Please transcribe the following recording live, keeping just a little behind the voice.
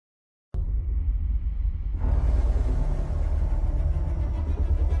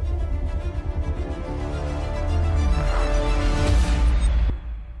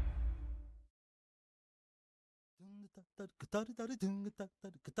The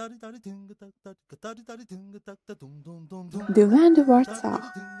land of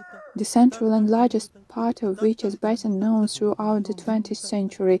Artsakh, the central and largest part of which is better known throughout the 20th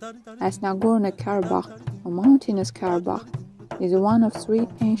century as Nagorno-Karabakh or Mountainous Karabakh, is one of three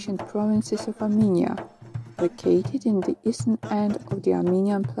ancient provinces of Armenia, located in the eastern end of the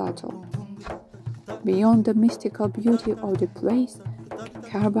Armenian plateau. Beyond the mystical beauty of the place,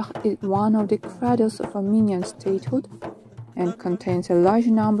 Karabakh is one of the cradles of Armenian statehood and contains a large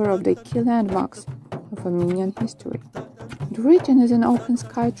number of the key landmarks of Armenian history. The region is an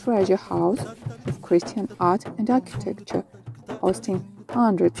open-sky treasure house of Christian art and architecture, hosting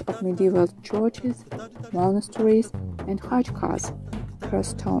hundreds of medieval churches, monasteries, and khachkars,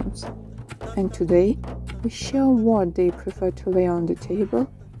 cursed stones. And today, we share what they prefer to lay on the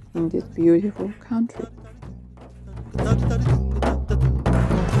table in this beautiful country.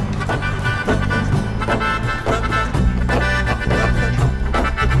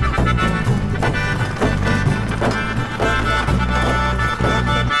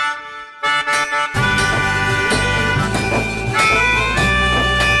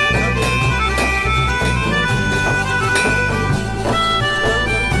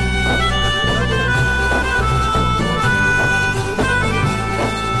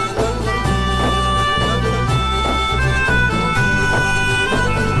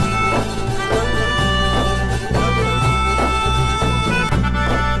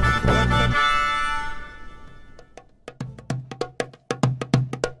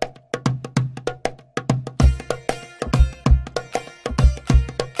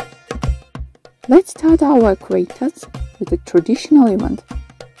 Let's start our acquaintance with a traditional event.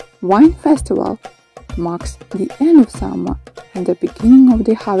 Wine Festival marks the end of summer and the beginning of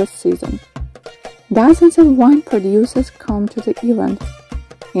the harvest season. Dozens of wine producers come to the event.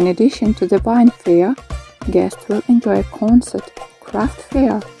 In addition to the wine fair, guests will enjoy a concert, craft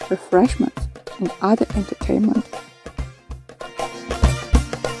fair, refreshments, and other entertainment.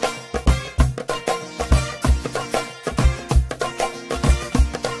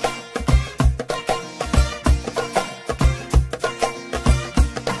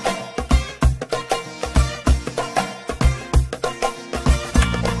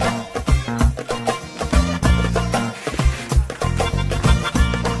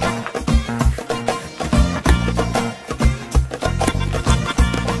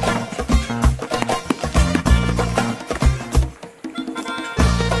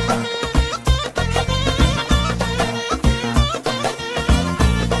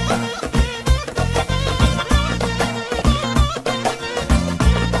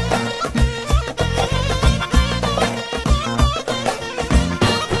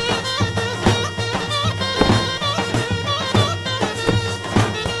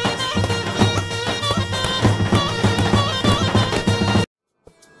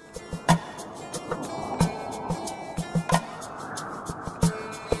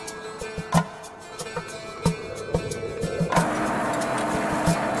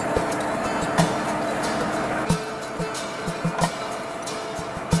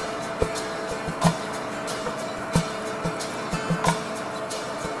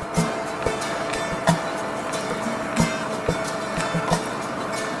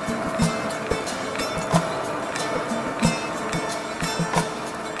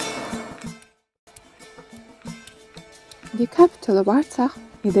 The capital of Artsakh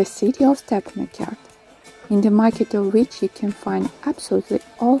is the city of Stepanakert, in the market of which you can find absolutely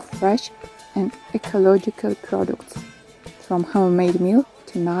all fresh and ecological products, from homemade milk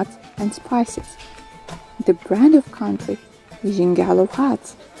to nuts and spices. The brand of country is Zhengyalov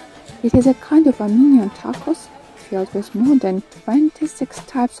hats. It is a kind of Armenian tacos filled with more than 26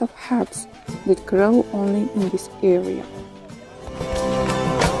 types of herbs that grow only in this area.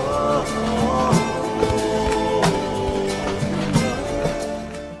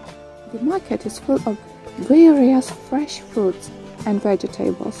 The market is full of various fresh fruits and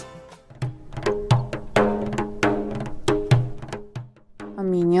vegetables.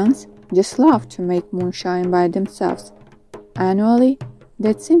 Armenians just love to make moonshine by themselves. Annually,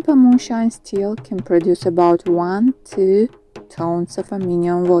 that simple moonshine still can produce about 1-2 tons of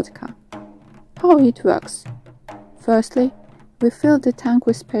Armenian vodka. How it works? Firstly, we fill the tank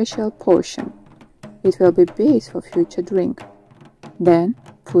with special potion. It will be base for future drink. Then,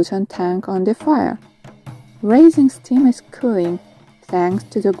 put on tank on the fire. Raising steam is cooling thanks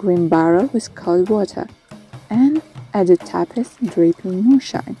to the green barrel with cold water, and at the tap is dripping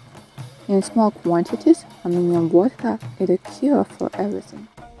moonshine. In small quantities, Armenian vodka is a cure for everything.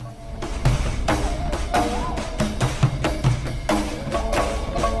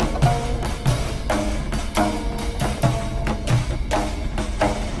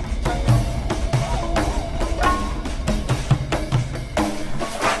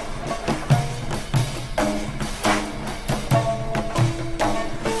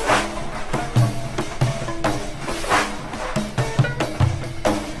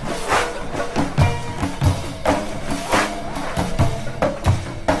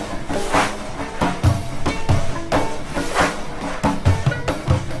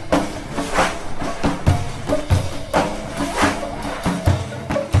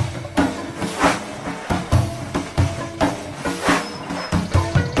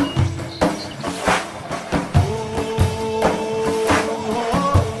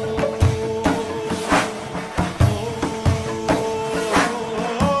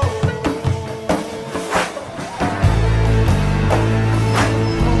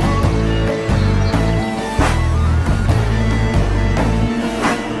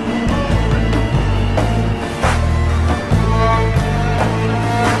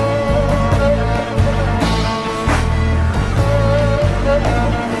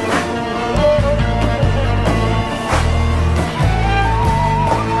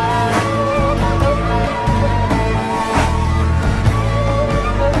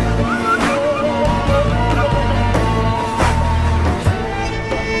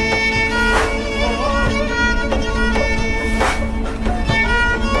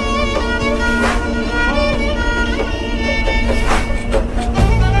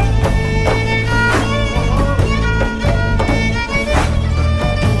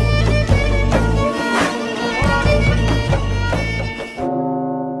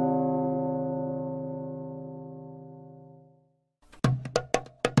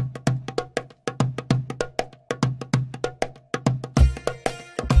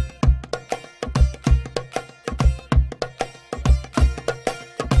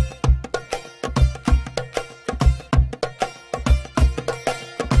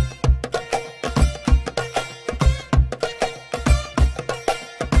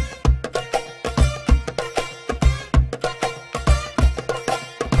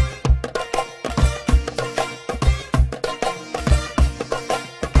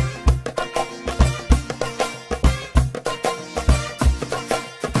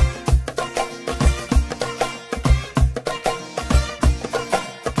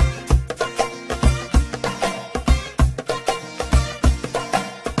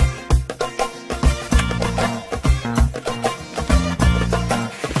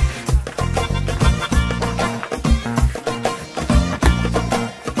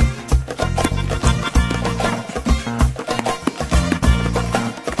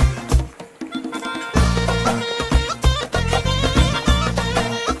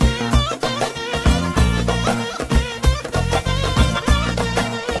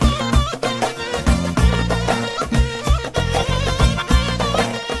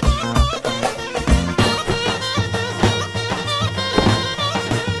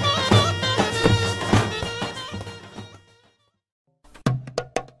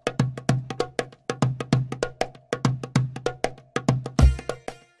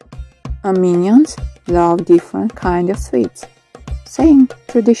 Armenians love different kinds of sweets. Saying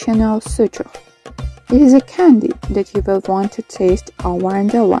traditional soochooh. It is a candy that you will want to taste over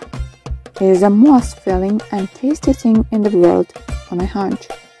and over. It is the most filling and tasty thing in the world on a hunch.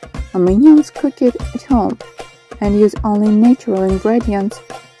 Armenians cook it at home and use only natural ingredients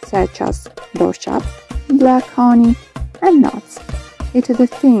such as borscht, black honey, and nuts. It is the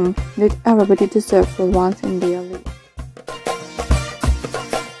thing that everybody deserves for once in their life.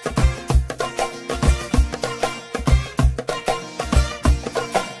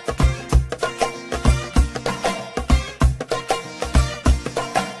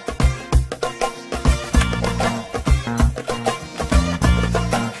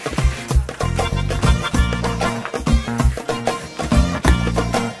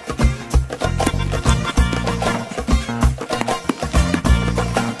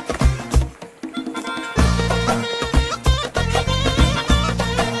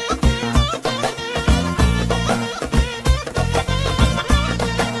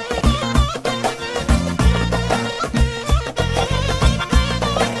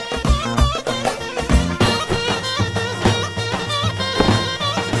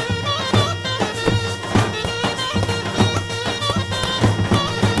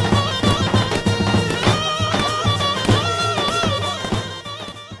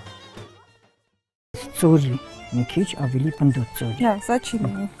 Ծորի, մի քիչ ավելի պնդոտ ծորի։ Հա, սա չի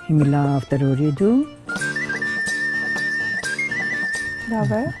լինի։ Հիմա լավ տրորի դու։ Լավ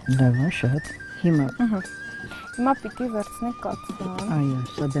է։ Լավ է, շատ։ Հիմա։ Հիմա պիտի վերցնենք կաթսան։ Այո,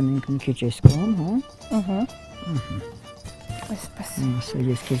 սա դնենք մի քիչ այս կողմ, հա։ Այսպես։ Սա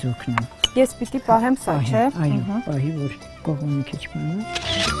ես քեզ օգնեմ։ Ես պիտի պահեմ սա, չէ։ Այո, պահի որ կողմը մի քիչ բանա։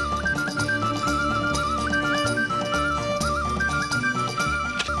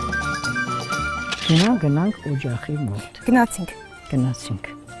 Հիմա գնանք օջախի մոտ։ Գնացինք։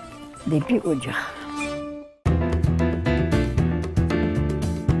 Դեպի օջախ։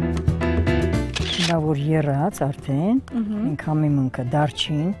 Դա որ եռած արդեն, մենք համի մունքը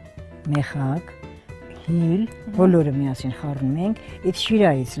դարչին, մեխակ, հիլ, բոլորը միասին խառնում ենք, այդ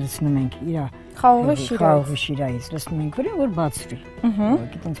շիրայից լցնում ենք իրա խաղողի շիրայից լցնում ենք վրա, որ բացվի։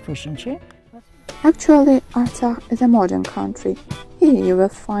 Գիտենց փոշին չէ։ Actually, Artsakh is a modern country. Here you will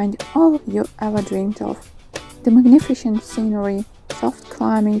find all you ever dreamed of. The magnificent scenery, soft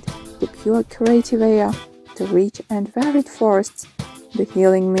climate, the pure creative air, the rich and varied forests, the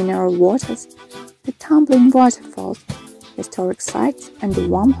healing mineral waters, the tumbling waterfalls, historic sites and the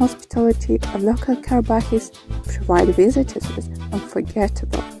warm hospitality of local Karabakhis provide visitors with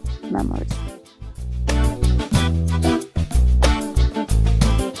unforgettable memories.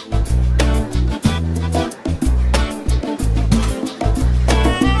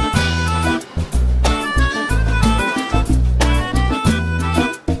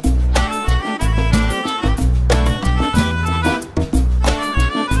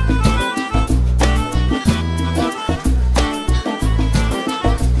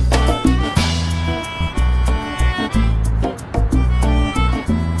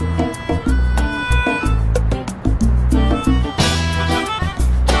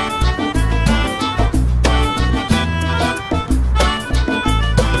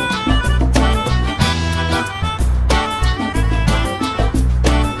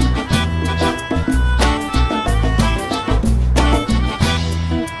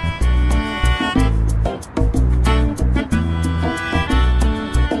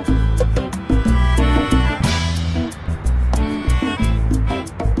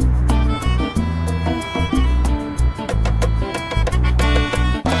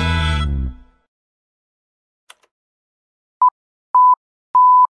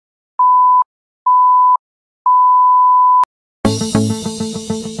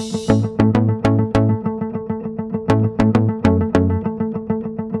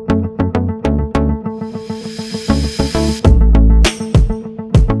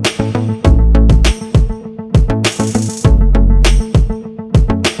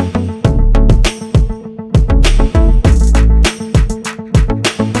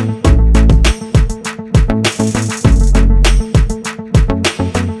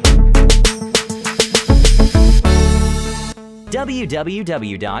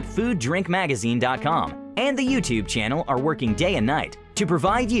 www.fooddrinkmagazine.com and the YouTube channel are working day and night to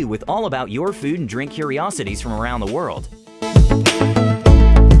provide you with all about your food and drink curiosities from around the world.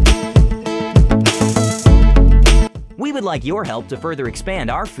 We would like your help to further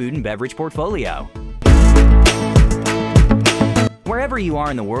expand our food and beverage portfolio. Wherever you are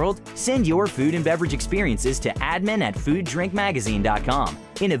in the world, send your food and beverage experiences to admin@fooddrinkmagazine.com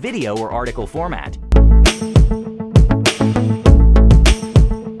in a video or article format.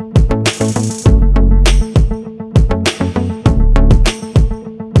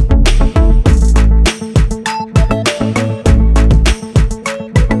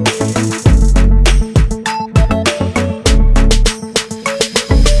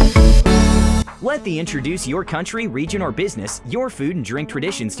 Let the introduce your country, region, or business, your food and drink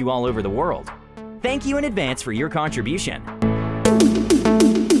traditions to all over the world. Thank you in advance for your contribution.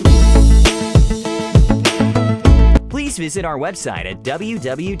 Please visit our website at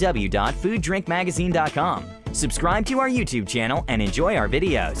www.fooddrinkmagazine.com. Subscribe to our YouTube channel and enjoy our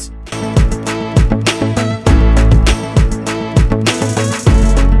videos.